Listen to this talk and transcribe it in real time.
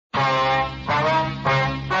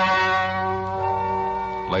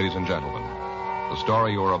Ladies and gentlemen, the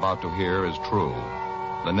story you are about to hear is true.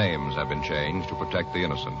 The names have been changed to protect the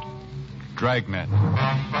innocent. Dragnet.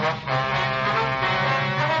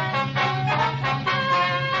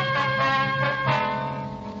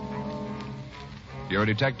 You're a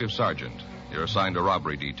detective sergeant. You're assigned a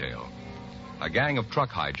robbery detail. A gang of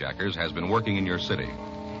truck hijackers has been working in your city.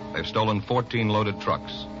 They've stolen 14 loaded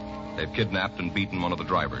trucks. They've kidnapped and beaten one of the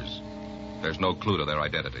drivers. There's no clue to their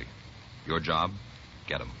identity. Your job?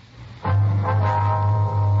 Get them.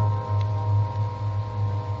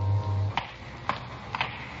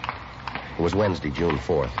 It was Wednesday, June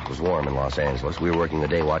 4th. It was warm in Los Angeles. We were working the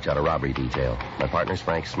day watch out a robbery detail. My partner's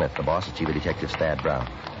Frank Smith. The boss is Chief of Detective Stad Brown.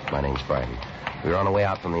 My name's Friday. We were on the way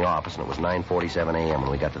out from the office, and it was 9:47 a.m.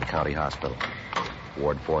 when we got to the county hospital.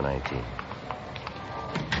 Ward 419.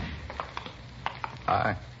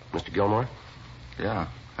 Hi. Mr. Gilmore? Yeah.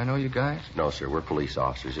 I know you guys? No, sir. We're police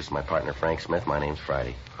officers. This is my partner, Frank Smith. My name's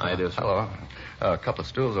Friday. I do, sir. Hello. A couple of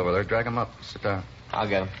stools over there. Drag them up. Sit down. I'll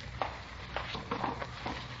get him.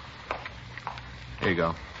 Here you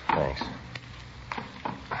go. Thanks.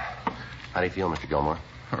 How do you feel, Mr. Gilmore?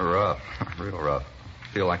 Rough. Real rough.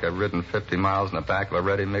 Feel like I've ridden 50 miles in the back of a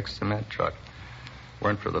ready-mixed cement truck.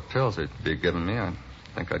 Weren't for the pills they'd be giving me, I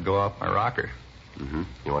think I'd go off my rocker. Mm-hmm.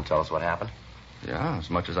 You want to tell us what happened? Yeah, as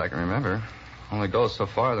much as I can remember. Only goes so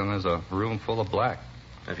far, then there's a room full of black.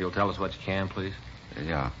 If you'll tell us what you can, please.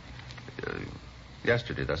 Yeah.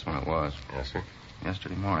 Yesterday, that's when it was. Yes, sir.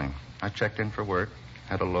 Yesterday morning. I checked in for work.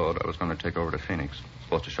 Had a load I was going to take over to Phoenix.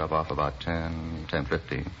 Supposed to shove off about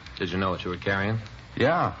 10:15. Did you know what you were carrying?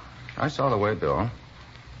 Yeah. I saw the way bill.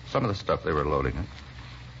 Some of the stuff they were loading it.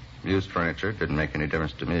 Used furniture. Didn't make any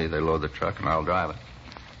difference to me. They load the truck and I'll drive it.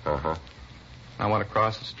 Uh-huh. I went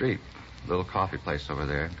across the street. Little coffee place over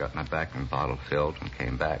there. Got my vacuum bottle filled and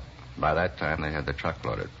came back. By that time, they had the truck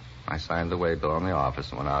loaded. I signed the way bill in the office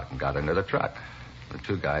and went out and got into the truck. The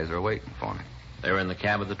two guys were waiting for me. They were in the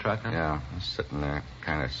cab of the truck, huh? Yeah, I was sitting there,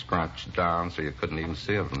 kind of scrunched down so you couldn't even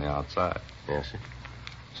see them from the outside. Yes, sir.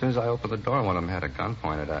 As soon as I opened the door, one of them had a gun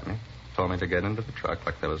pointed at me. Told me to get into the truck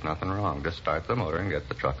like there was nothing wrong. Just start the motor and get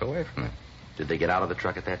the truck away from me. Did they get out of the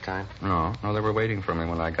truck at that time? No, they were waiting for me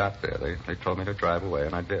when I got there. They told me to drive away,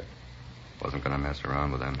 and I did. Wasn't going to mess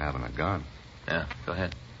around with them having a gun. Yeah, go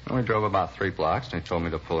ahead. And we drove about 3 blocks, and he told me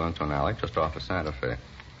to pull into an alley just off of Santa Fe.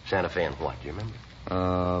 Santa Fe and what? Do you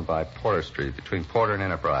remember? By Porter Street, between Porter and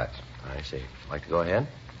Enterprise. I see. Like to go ahead?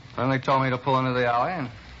 Then they told me to pull into the alley,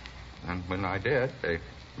 and when I did, they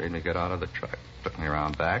made me get out of the truck. Took me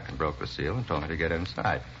around back and broke the seal and told me to get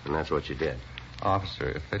inside. And that's what you did? Officer,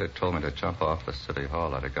 if they'd have told me to jump off the city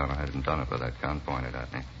hall, I'd have gone ahead and done it with that gun pointed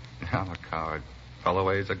at me. I'm a coward. Fellow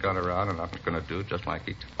waves a gun around, and I'm going to do just like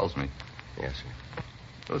he tells me. Yes, sir.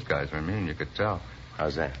 Those guys were mean, you could tell.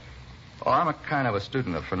 How's that? Oh, I'm a kind of a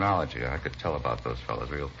student of phrenology. I could tell about those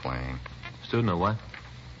fellas real plain. Student of what?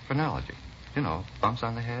 Phrenology. You know, bumps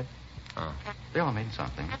on the head. Oh. They all mean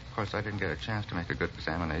something. Of course, I didn't get a chance to make a good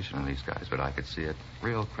examination of these guys, but I could see it.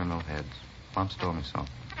 Real criminal heads. Bumps told me so.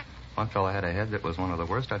 One fellow had a head that was one of the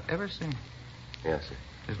worst I'd ever seen. Yes, sir.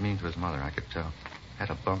 He was mean to his mother, I could tell. Had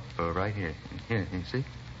a bump right here. Here, you see?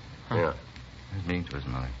 Huh. Yeah. He was mean to his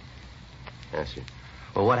mother. Yes, sir.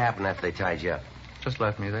 Well, what happened after they tied you up? Just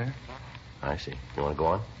left me there. I see. You want to go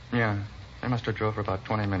on? Yeah. They must have drove for about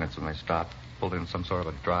 20 minutes when they stopped. Pulled in some sort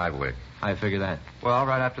of a driveway. How you figure that? Well,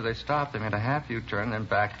 right after they stopped, they made a half U-turn, then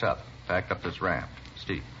backed up. Backed up this ramp.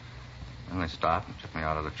 Steep. Then they stopped and took me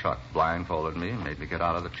out of the truck. Blindfolded me and made me get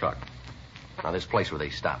out of the truck. Now, this place where they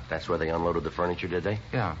stopped, that's where they unloaded the furniture, did they?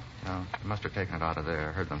 Yeah. They must have taken it out of there.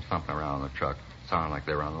 I heard them thumping around the truck. Sounded like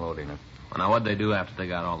they were unloading it. Well, now, what'd they do after they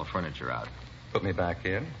got all the furniture out? Put me back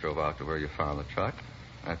in, drove out to where you found the truck.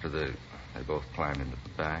 After they both climbed into the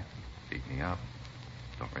back, beat me up.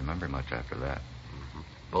 Don't remember much after that. Mm-hmm.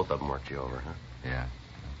 Both of them worked you over, huh? Yeah.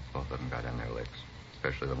 Both of them got in their licks.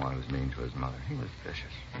 Especially the one who was mean to his mother. He was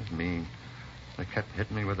vicious. He was mean. They kept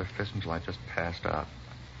hitting me with their fists until I just passed out.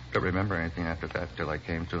 Don't remember anything after that till I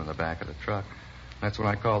came to in the back of the truck. That's when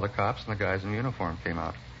I called the cops and the guys in uniform came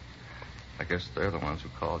out. I guess they're the ones who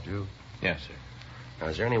called you. Yes, sir. Now,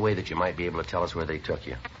 is there any way that you might be able to tell us where they took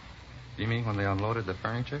you? You mean when they unloaded the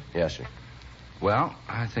furniture? Yes, sir. Well,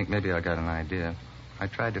 I think maybe I got an idea. I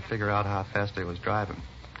tried to figure out how fast they was driving.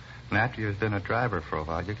 And after you've been a driver for a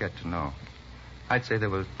while, you get to know. I'd say they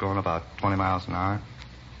was going about 20 miles an hour.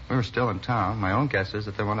 We were still in town. My own guess is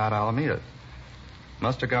that they went out Alameda.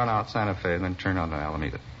 Must have gone out Santa Fe and then turned on to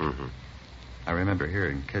Alameda. Mm-hmm. I remember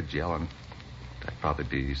hearing kids yelling. That'd probably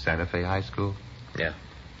be Santa Fe High School. Yeah.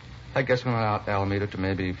 I guess we went out Alameda to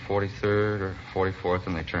maybe 43rd or 44th,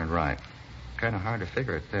 and they turned right. Kind of hard to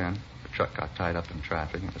figure it then. But The truck got tied up in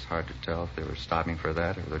traffic. It was hard to tell if they were stopping for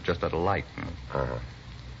that or they're just at a light. Uh-huh.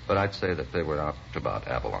 But I'd say that they went up to about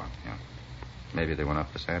Avalon. Maybe they went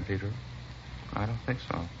up to San Pedro? I don't think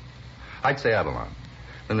so. I'd say Avalon.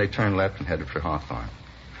 Then they turned left and headed for Hawthorne.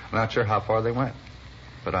 I'm not sure how far they went,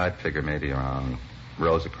 but I'd figure maybe around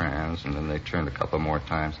Rosecrans, and then they turned a couple more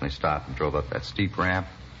times and they stopped and drove up that steep ramp.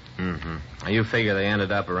 Mm-hmm. Now, you figure they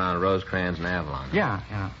ended up around Rosecrans and Avalon.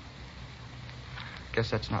 Yeah. Guess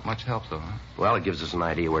that's not much help, though, huh? Well, it gives us an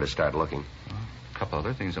idea where to start looking. Well, a couple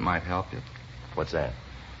other things that might help you. What's that?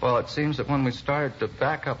 Well, it seems that when we started to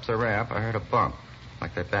back up the ramp, I heard a bump,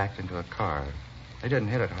 like they backed into a car. They didn't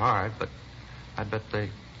hit it hard, but I bet they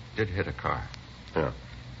did hit a car. Yeah.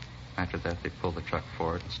 After that, they pulled the truck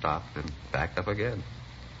forward and stopped and backed up again.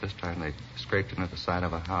 This time they scraped into the side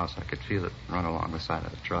of a house. I could feel it run along the side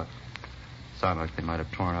of the truck. It sounded like they might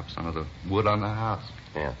have torn up some of the wood on the house.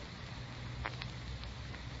 Yeah.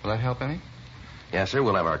 Will that help any? Yeah, sir.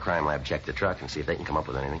 We'll have our crime lab check the truck and see if they can come up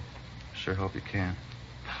with anything. Sure hope you can.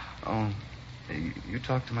 Oh, you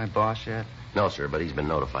talked to my boss yet? No, sir, but he's been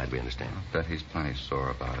notified, we understand. I bet he's plenty sore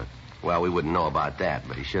about it. Well, we wouldn't know about that,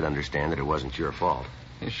 but he should understand that it wasn't your fault.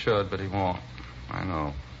 He should, but he won't. I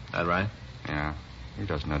know. That right? Yeah. He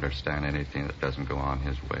doesn't understand anything that doesn't go on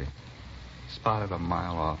his way. Spotted a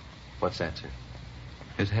mile off. What's that, sir?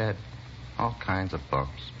 His head. All kinds of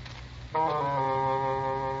bumps.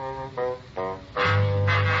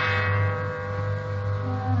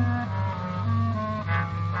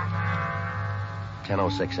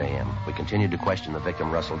 10:06 a.m. We continued to question the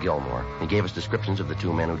victim, Russell Gilmore. He gave us descriptions of the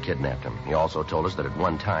two men who'd kidnapped him. He also told us that at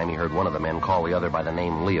one time he heard one of the men call the other by the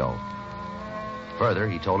name Leo. Further,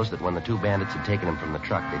 he told us that when the two bandits had taken him from the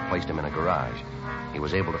truck, they'd placed him in a garage. He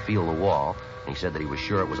was able to feel the wall, and he said that he was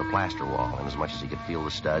sure it was a plaster wall, inasmuch as he could feel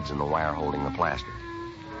the studs and the wire holding the plaster.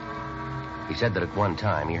 He said that at one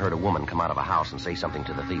time he heard a woman come out of a house and say something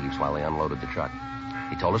to the thieves while they unloaded the truck.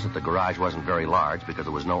 He told us that the garage wasn't very large because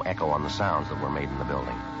there was no echo on the sounds that were made in the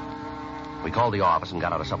building. We called the office and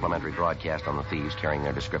got out a supplementary broadcast on the thieves carrying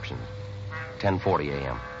their descriptions. 10:40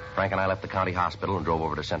 a.m. Frank and I left the county hospital and drove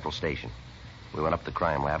over to Central Station. We went up to the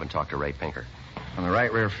crime lab and talked to Ray Pinker. On the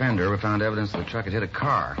right rear fender, we found evidence that the truck had hit a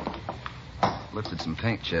car. Lifted some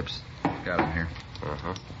paint chips. Got them here.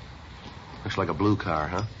 Uh-huh. Looks like a blue car,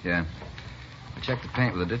 huh? Yeah. We checked the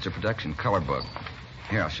paint with a Ditcher Production color book.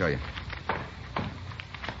 Here, I'll show you.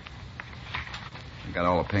 We got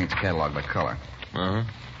all the paints cataloged by color. Uh-huh.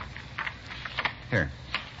 Here.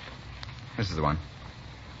 This is the one.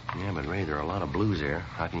 Yeah, but Ray, there are a lot of blues there.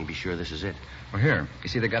 How can you be sure this is it? Well, here. You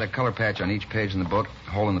see they got a color patch on each page in the book?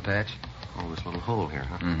 A hole in the patch? Oh, this little hole here,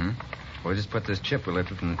 huh? Mm-hmm. Well, we just put this chip we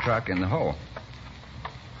lifted from the truck in the hole.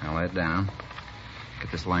 Now lay it down. Get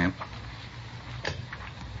this lamp.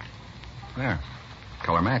 There.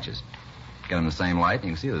 Color matches. Get them the same light, and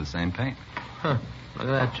you can see they're the same paint. Huh. Look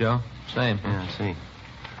at that, Joe. Same. Yeah, I see.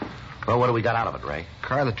 Well, what do we got out of it, Ray?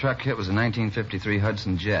 Car the truck hit was a 1953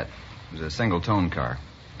 Hudson Jet. It was a single-tone car.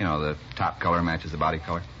 You know, the top color matches the body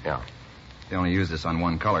color. Yeah. They only use this on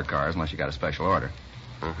one-color cars unless you got a special order.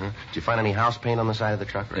 Uh-huh. Did you find any house paint on the side of the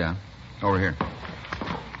truck, Ray? Yeah. Over here.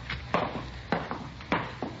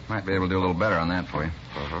 Might be able to do a little better on that for you.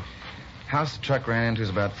 Uh-huh. House the truck ran into is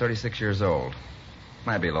about 36 years old.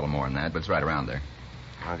 Might be a little more than that, but it's right around there.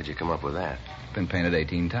 How could you come up with that? Been painted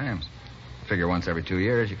 18 times. Figure once every 2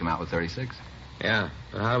 years, you come out with 36. Yeah.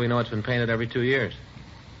 But how do we know it's been painted every 2 years?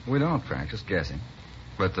 We don't, Frank. Just guessing.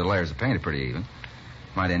 But the layers of paint are pretty even.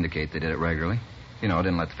 Might indicate they did it regularly. You know,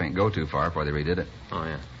 didn't let the paint go too far before they redid it. Oh,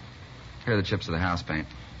 yeah. Here are the chips of the house paint.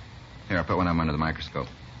 Here, I'll put one of them under the microscope.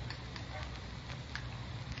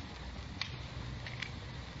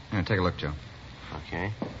 Here, take a look, Joe.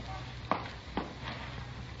 Okay.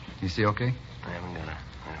 You see okay? I haven't got a...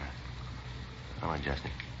 I'll adjust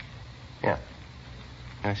it. Yeah.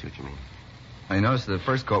 I see what you mean. Now, you notice the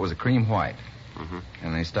first coat was a cream white. Mm-hmm.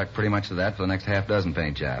 And they stuck pretty much to that for the next half dozen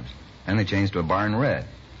paint jobs. Then they changed to a barn red.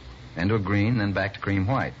 Then to a green, then back to cream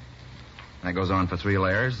white. That goes on for 3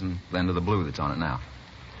 layers, and then to the blue that's on it now.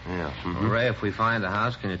 Yeah. Mm-hmm. Well, Ray, if we find the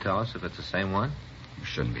house, can you tell us if it's the same one? It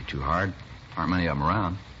shouldn't be too hard. Aren't many of them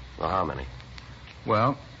around. Well, how many?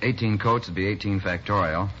 Well, 18 coats would be 18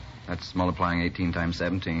 factorial. That's multiplying 18 times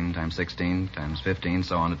 17 times 16 times 15,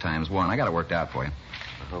 so on to times 1. I got it worked out for you.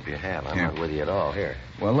 I hope you have. I'm Here. not with you at all. Here.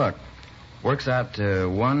 Well, look. Works out to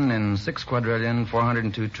 1 in 6 quadrillion,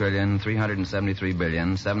 402 trillion, 373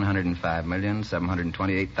 billion, 705 million,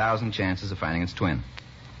 728,000 chances of finding its twin.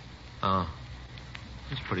 Oh.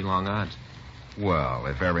 That's pretty long odds. Well,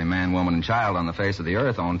 if every man, woman, and child on the face of the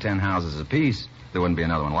earth owned 10 houses apiece, there wouldn't be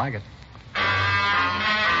another one like it.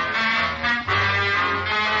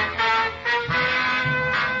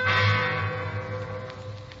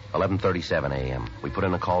 11:37 a.m. We put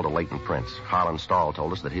in a call to Leighton Prince. Harlan Stahl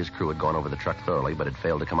told us that his crew had gone over the truck thoroughly, but had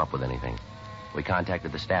failed to come up with anything. We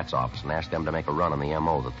contacted the stats office and asked them to make a run on the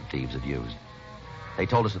MO that the thieves had used. They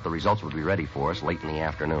told us that the results would be ready for us late in the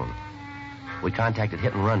afternoon. We contacted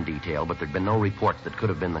hit and run detail, but there'd been no reports that could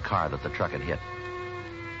have been the car that the truck had hit.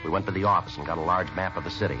 We went to the office and got a large map of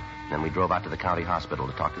the city. Then we drove out to the county hospital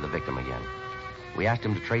to talk to the victim again. We asked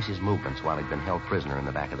him to trace his movements while he'd been held prisoner in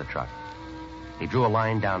the back of the truck. He drew a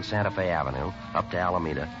line down Santa Fe Avenue, up to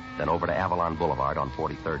Alameda, then over to Avalon Boulevard on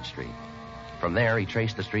 43rd Street. From there, he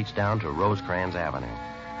traced the streets down to Rosecrans Avenue.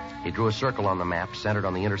 He drew a circle on the map centered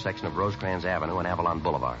on the intersection of Rosecrans Avenue and Avalon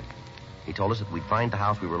Boulevard. He told us that we'd find the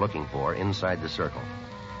house we were looking for inside the circle.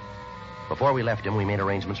 Before we left him, we made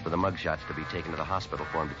arrangements for the mugshots to be taken to the hospital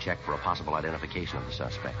for him to check for a possible identification of the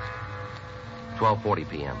suspects. 12:40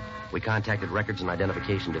 p.m. We contacted Records and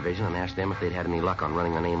Identification Division and asked them if they'd had any luck on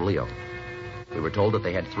running the name Leo. We were told that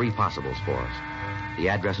they had 3 possibles for us. The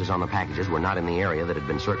addresses on the packages were not in the area that had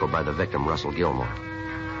been circled by the victim, Russell Gilmore.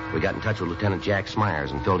 We got in touch with Lieutenant Jack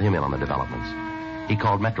Smyers and filled him in on the developments. He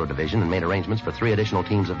called Metro Division and made arrangements for 3 additional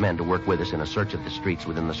teams of men to work with us in a search of the streets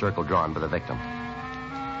within the circle drawn by the victim.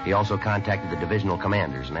 He also contacted the divisional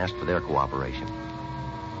commanders and asked for their cooperation.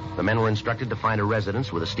 The men were instructed to find a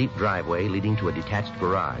residence with a steep driveway leading to a detached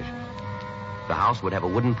garage. The house would have a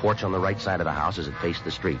wooden porch on the right side of the house as it faced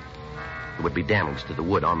the street. There would be damage to the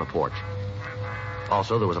wood on the porch.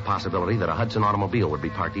 Also, there was a possibility that a Hudson automobile would be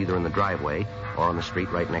parked either in the driveway or on the street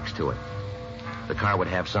right next to it. The car would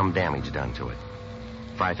have some damage done to it.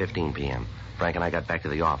 5:15 p.m. Frank and I got back to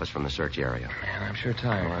the office from the search area. Man, I'm sure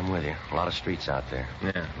tired. Oh, I'm with you. A lot of streets out there.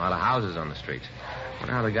 Yeah, a lot of houses on the street.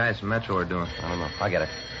 Wonder how the guys from Metro are doing. I don't know. I'll get it.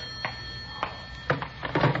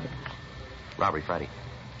 Robbery Friday.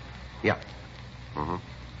 Yeah.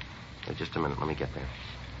 Just a minute. Let me get there.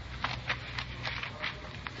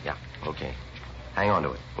 Yeah, okay. Hang on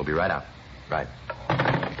to it. We'll be right out. Right.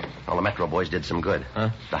 Well, the Metro boys did some good. Huh?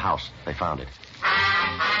 The house. They found it.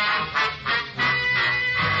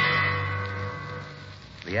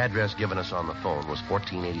 The address given us on the phone was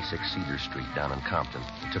 1486 Cedar Street down in Compton.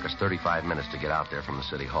 It took us 35 minutes to get out there from the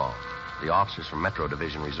city hall. The officers from Metro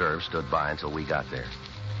Division Reserve stood by until we got there.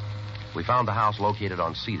 We found the house located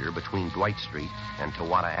on Cedar between Dwight Street and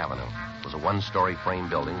Tawada Avenue. It was a 1-story frame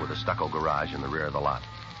building with a stucco garage in the rear of the lot.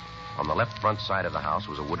 On the left front side of the house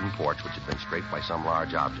was a wooden porch which had been scraped by some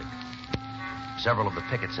large object. Several of the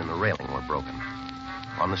pickets in the railing were broken.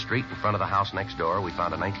 On the street in front of the house next door, we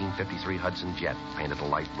found a 1953 Hudson Jet painted a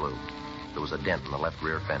light blue. There was a dent in the left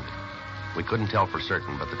rear fender. We couldn't tell for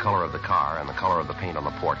certain, but the color of the car and the color of the paint on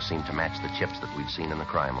the porch seemed to match the chips that we'd seen in the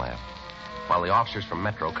crime lab. While the officers from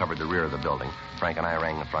Metro covered the rear of the building, Frank and I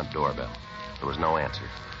rang the front doorbell. There was no answer.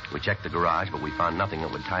 We checked the garage, but we found nothing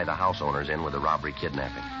that would tie the house owners in with the robbery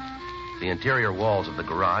kidnapping. The interior walls of the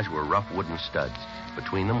garage were rough wooden studs.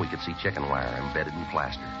 Between them, we could see chicken wire embedded in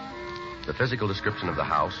plaster. The physical description of the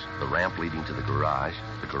house, the ramp leading to the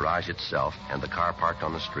garage itself, and the car parked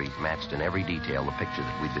on the street matched in every detail the picture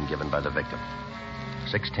that we'd been given by the victim.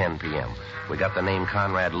 6:10 p.m. We got the name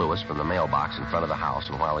Conrad Lewis from the mailbox in front of the house,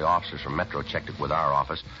 and while the officers from Metro checked it with our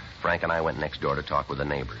office, Frank and I went next door to talk with the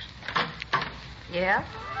neighbors. Yeah?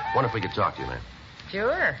 Wonder if we could talk to you, ma'am.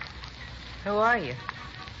 Sure. Who are you?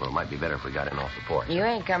 Well, it might be better if we got in off the porch. You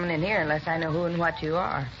ain't coming in here unless I know who and what you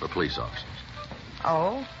are. We're police officers.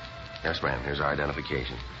 Oh? Yes, ma'am. Here's our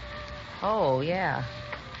identification. Oh, yeah.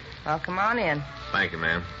 Well, come on in. Thank you,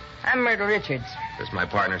 ma'am. I'm Myrtle Richards. This is my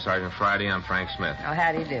partner, Sergeant Friday. I'm Frank Smith. Oh,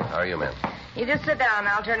 how do you do? How are you, ma'am? You just sit down.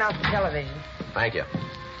 I'll turn off the television. Thank you.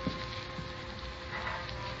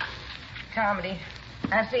 Comedy.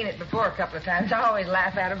 I've seen it before a couple of times. I always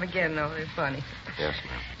laugh at them again, though. They're funny. Yes,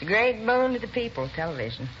 ma'am. It's a great boon to the people,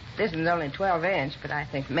 television. This one's only 12-inch, but I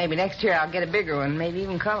think maybe next year I'll get a bigger one, maybe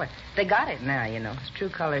even color. They got it now, you know. It's true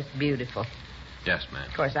color. It's beautiful. Yes, ma'am.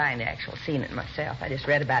 Of course, I ain't actually seen it myself. I just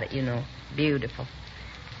read about it, you know. Beautiful.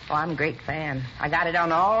 Oh, I'm a great fan. I got it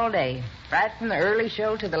on all day, right from the early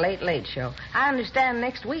show to the late show. I understand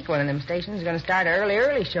next week one of them stations is going to start an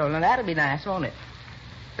early show. Now, that'll be nice, won't it?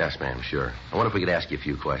 Yes, ma'am, sure. I wonder if we could ask you a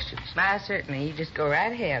few questions. Why, certainly. You just go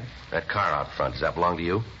right ahead. That car out front, does that belong to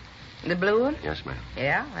you? The blue one? Yes, ma'am.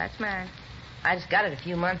 Yeah, that's mine. I just got it a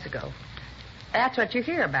few months ago. That's what you're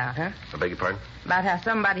here about, huh? I beg your pardon? About how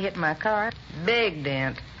somebody hit my car. Big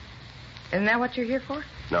dent. Isn't that what you're here for?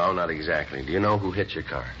 No, not exactly. Do you know who hit your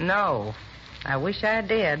car? No. I wish I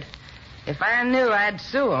did. If I knew, I'd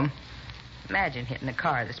sue 'em. Imagine hitting a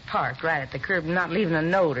car that's parked right at the curb and not leaving a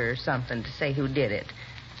note or something to say who did it.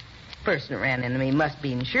 The person that ran into me must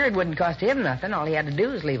be insured. Wouldn't cost him nothing. All he had to do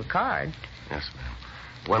was leave a card. Yes, ma'am.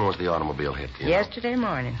 When was the automobile hit? Do you know? Yesterday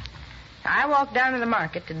morning. I walked down to the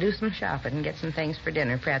market to do some shopping and get some things for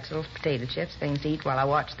dinner, pretzels, potato chips, things to eat while I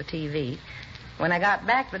watched the TV. When I got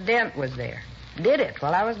back, the dent was there. Did it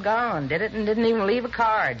while I was gone. Did it and didn't even leave a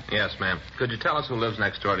card. Yes, ma'am. Could you tell us who lives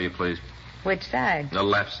next door to you, please? Which side? The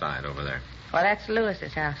left side over there. Well, that's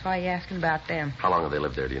Lewis's house. Why are you asking about them? How long have they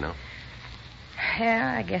lived there, do you know?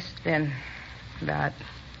 Yeah, I guess it's been about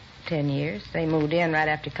 10 years. They moved in right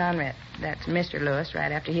after Conrad. That's Mr. Lewis,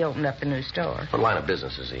 right after he opened up the new store. What line of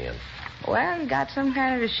business is he in? Well, he got some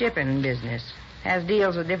kind of a shipping business. Has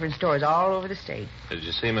deals with different stores all over the state. Did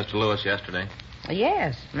you see Mr. Lewis yesterday?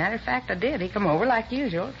 Yes. Matter of fact, I did. He come over like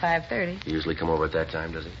usual at 5:30. He usually come over at that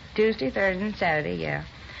time, does he? Tuesday, Thursday, and Saturday, yeah.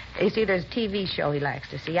 You see, there's a TV show he likes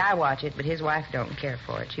to see. I watch it, but his wife don't care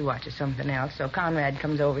for it. She watches something else, so Conrad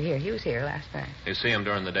comes over here. He was here last night. You see him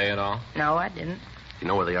during the day at all? No, I didn't. You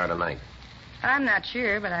know where they are tonight? I'm not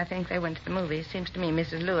sure, but I think they went to the movies. Seems to me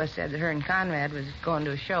Mrs. Lewis said that her and Conrad was going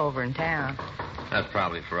to a show over in town. That's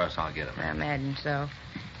probably for us. I'll get him. I imagine so.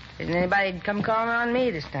 Isn't anybody come calling on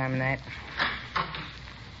me this time of night?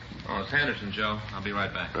 Oh, it's Henderson, Joe. I'll be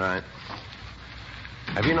right back. Right.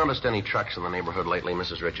 Have you noticed any trucks in the neighborhood lately,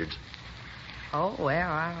 Mrs. Richards? Oh,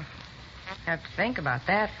 well, I'll have to think about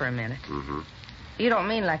that for a minute. Mm-hmm. You don't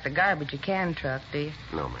mean like the garbage you can truck, do you?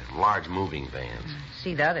 No, ma'am. Large moving vans.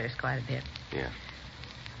 See the others quite a bit. Yeah.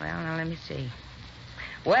 Well, now, let me see.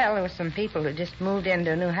 Well, there were some people who just moved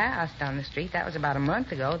into a new house down the street. That was about a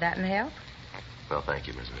month ago. That'd help? Well, thank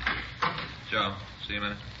you, Mrs. Richards. Joe, see you a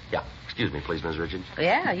minute. Yeah. Excuse me, please, Miss Richards.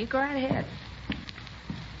 Yeah, you go right ahead.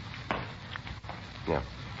 Yeah.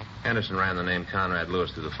 Henderson ran the name Conrad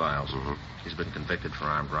Lewis through the files. Mm-hmm. He's been convicted for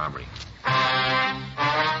armed robbery.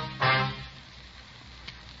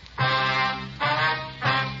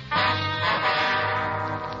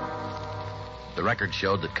 The record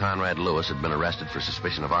showed that Conrad Lewis had been arrested for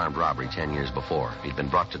suspicion of armed robbery 10 years before. He'd been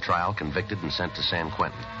brought to trial, convicted, and sent to San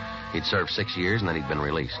Quentin. He'd served 6 years, and then he'd been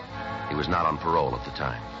released. He was not on parole at the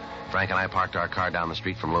time. Frank and I parked our car down the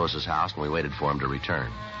street from Lewis's house, and we waited for him to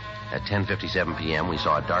return. At 10:57 p.m., we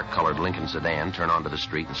saw a dark-colored Lincoln sedan turn onto the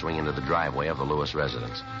street and swing into the driveway of the Lewis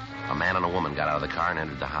residence. A man and a woman got out of the car and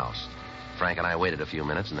entered the house. Frank and I waited a few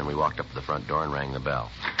minutes, and then we walked up to the front door and rang the bell.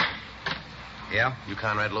 Yeah? You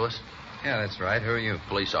Conrad Lewis? Yeah, that's right. Who are you?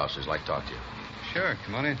 Police officers. Like to talk to you. Sure,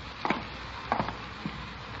 come on in.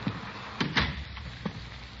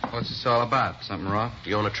 What's this all about? Something wrong? Do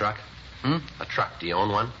you own a truck? A truck. Do you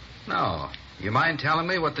own one? No. You mind telling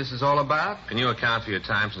me what this is all about? Can you account for your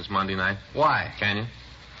time since Monday night? Why? Can you?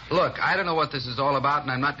 Look, I don't know what this is all about,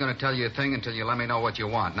 and I'm not going to tell you a thing until you let me know what you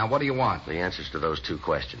want. Now, what do you want? The answers to those two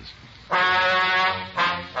questions.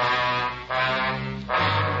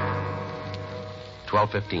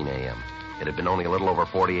 12:15 a.m. It had been only a little over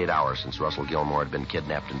 48 hours since Russell Gilmore had been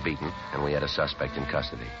kidnapped and beaten, and we had a suspect in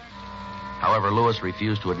custody. However, Lewis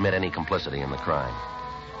refused to admit any complicity in the crime.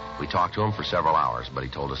 We talked to him for several hours, but he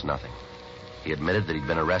told us nothing. He admitted that he'd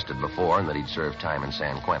been arrested before and that he'd served time in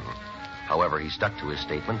San Quentin. However, he stuck to his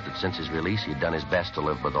statement that since his release, he'd done his best to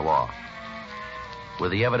live by the law.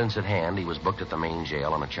 With the evidence at hand, he was booked at the main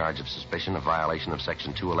jail on a charge of suspicion of violation of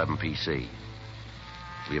Section 211 PC.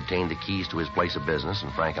 We obtained the keys to his place of business,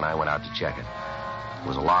 and Frank and I went out to check it. It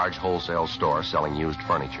was a large wholesale store selling used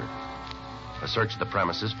furniture. A search of the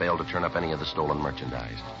premises failed to turn up any of the stolen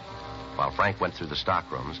merchandise. While Frank went through the stock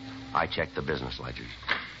rooms, I checked the business ledgers.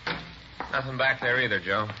 Nothing back there either,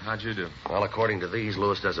 Joe. How'd you do? Well, according to these,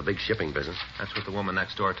 Lewis does a big shipping business. That's what the woman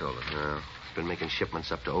next door told us. He's been making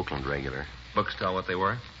shipments up to Oakland regular. Books tell what they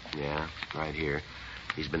were? Yeah, right here.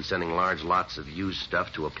 He's been sending large lots of used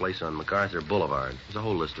stuff to a place on MacArthur Boulevard. There's a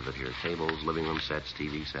whole list of it here. Tables, living room sets,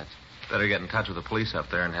 TV sets. Better get in touch with the police up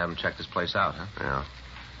there and have them check this place out, huh? Yeah.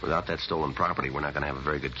 Without that stolen property, we're not going to have a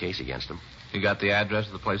very good case against him. You got the address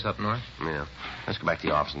of the place up north? Yeah. Let's go back to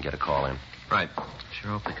the office and get a call in. Right.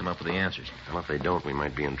 Sure hope they come up with the answers. Well, if they don't, we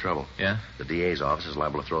might be in trouble. Yeah? The DA's office is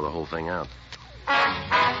liable to throw the whole thing out.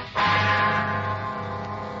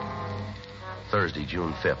 Thursday,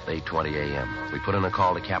 June 5th, 8:20 a.m. We put in a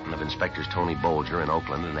call to Captain of Inspectors Tony Bolger in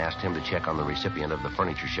Oakland and asked him to check on the recipient of the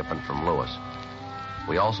furniture shipment from Lewis.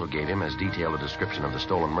 We also gave him as detailed a description of the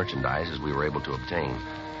stolen merchandise as we were able to obtain.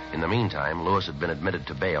 In the meantime, Lewis had been admitted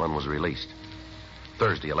to bail and was released.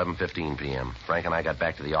 Thursday, 11:15 p.m. Frank and I got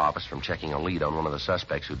back to the office from checking a lead on one of the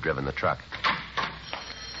suspects who'd driven the truck.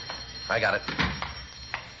 I got it.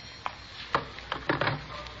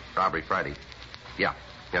 Robbery Friday. Yeah.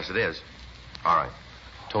 Yes, it is. All right.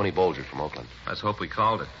 Tony Bolger from Oakland. Let's hope we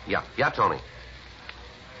called it. Yeah. Yeah, Tony.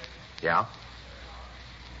 Yeah?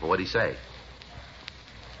 Well, what'd he say?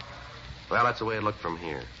 Well, that's the way it looked from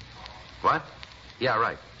here. What? Yeah,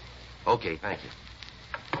 right. Okay, thank you.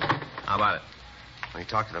 How about it? When you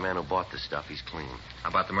talk to the man who bought this stuff, he's clean. How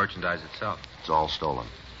about the merchandise itself? It's all stolen.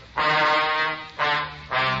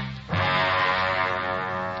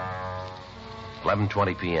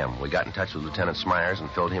 11:20 p.m. We got in touch with Lieutenant Smyers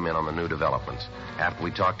and filled him in on the new developments. After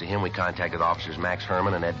we talked to him, we contacted Officers Max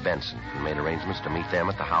Herman and Ed Benson and made arrangements to meet them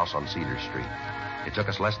at the house on Cedar Street. It took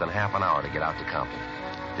us less than half an hour to get out to Compton.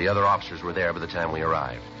 The other officers were there by the time we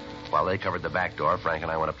arrived. While they covered the back door, Frank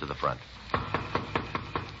and I went up to the front.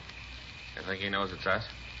 You think he knows it's us?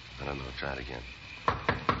 I don't know. Try it again. Well,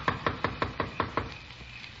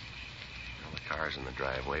 the car's in the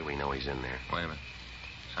driveway. We know he's in there. Wait a minute.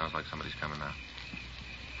 Sounds like somebody's coming now.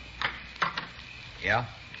 Yeah?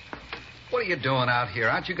 What are you doing out here?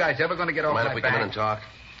 Aren't you guys ever going to get off Mind my if we back? come in and talk?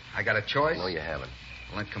 I got a choice? No, you haven't.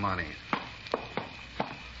 Well, then come on in.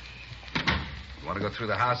 You want to go through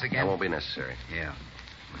the house again? That won't be necessary. Yeah.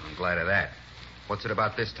 Well, I'm glad of that. What's it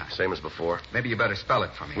about this time? Same as before. Maybe you better spell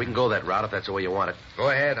it for me. We can go that route if that's the way you want it. Go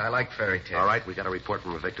ahead. I like fairy tales. All right, we got a report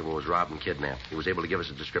from a victim who was robbed and kidnapped. He was able to give us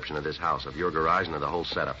a description of this house, of your garage, and of the whole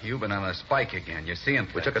setup. You've been on a spike again. You're seeing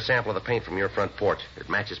things. We took a sample of the paint from your front porch. It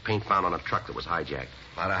matches paint found on a truck that was hijacked.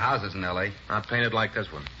 A lot of houses in L.A. Not painted like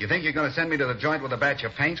this one. You think you're going to send me to the joint with a batch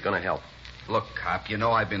of paint? It's going to help. Look, cop, you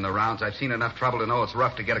know I've been the rounds. I've seen enough trouble to know it's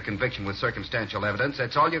rough to get a conviction with circumstantial evidence.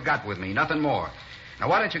 That's all you got with me, nothing more. Now,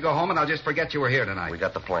 why don't you go home and I'll just forget you were here tonight? We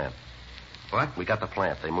got the plant. What? We got the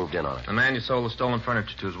plant. They moved in on it. The man you sold the stolen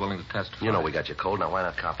furniture to is willing to testify. You know we got you cold. Now, why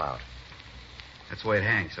not cop out? That's the way it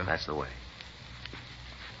hangs, huh? That's the way.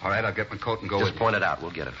 All right, I'll get my coat and go Just with point it out. We'll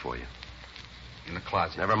get it for you. in the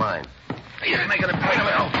closet. Never mind. He's making a point of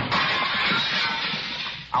it.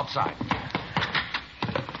 Outside.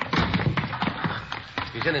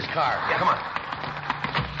 He's in his car. Yeah, come on.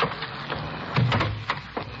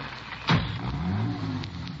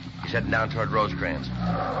 He's heading down toward Rosecrans.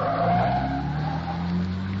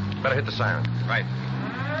 Better hit the siren. Right.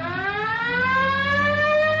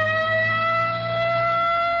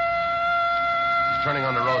 He's turning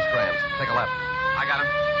onto Rosecrans. Take a left. I got him.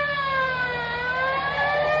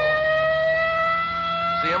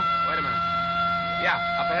 See him? Wait a minute. Yeah,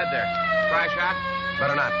 up ahead there. Try a shot?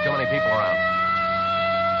 Better not. Too many people around.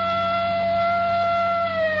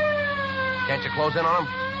 Can't you close in on him?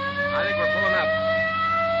 I think we're pulling up.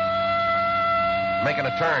 Making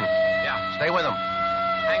a turn. Yeah. Stay with him.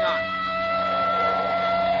 Hang on.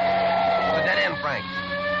 It's a dead end, Frank.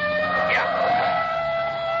 Yeah.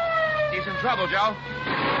 He's in trouble, Joe.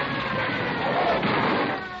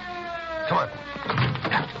 Come on.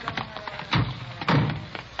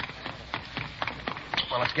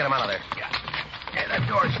 Well, let's get him out of there. Yeah. Hey, that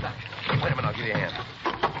door's stuck. Wait a minute, I'll give you a hand.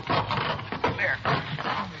 There.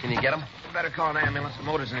 Can you get him? You better call an ambulance. The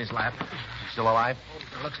motor's in his lap. Still alive?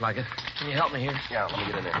 Looks like it. Can you help me here? Yeah, let me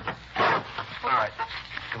get in there. All right.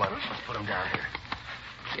 Come on, let's put him down here.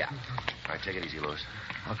 Yeah. All right, take it easy, Lewis.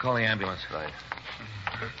 I'll call the ambulance. Right.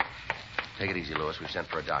 Take it easy, Lewis. We've sent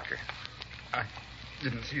for a doctor. I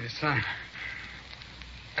didn't see the sign.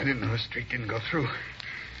 I didn't know the street didn't go through.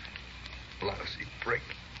 Lousy break.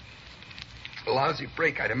 A lousy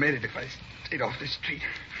break. I'd have made it if I stayed off the street.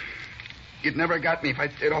 You'd never got me if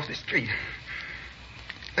I'd stayed off the street.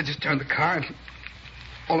 I just turned the car and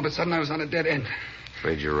all of a sudden I was on a dead end.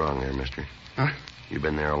 Afraid you're wrong there, mister. Huh? You've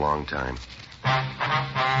been there a long time.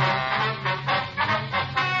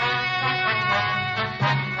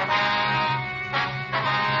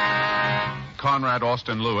 Conrad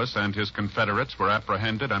Austin Lewis and his Confederates were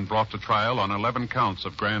apprehended and brought to trial on 11 counts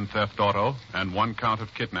of grand theft auto and 1 count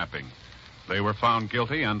of kidnapping. They were found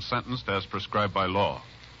guilty and sentenced as prescribed by law.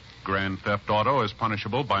 Grand theft auto is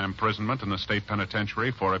punishable by imprisonment in the state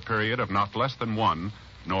penitentiary for a period of not less than 1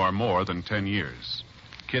 nor more than 10 years.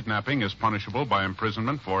 Kidnapping is punishable by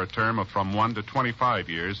imprisonment for a term of from 1 to 25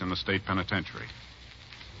 years in the state penitentiary.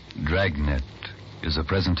 Dragnet is a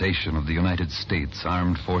presentation of the United States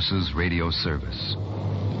Armed Forces Radio Service.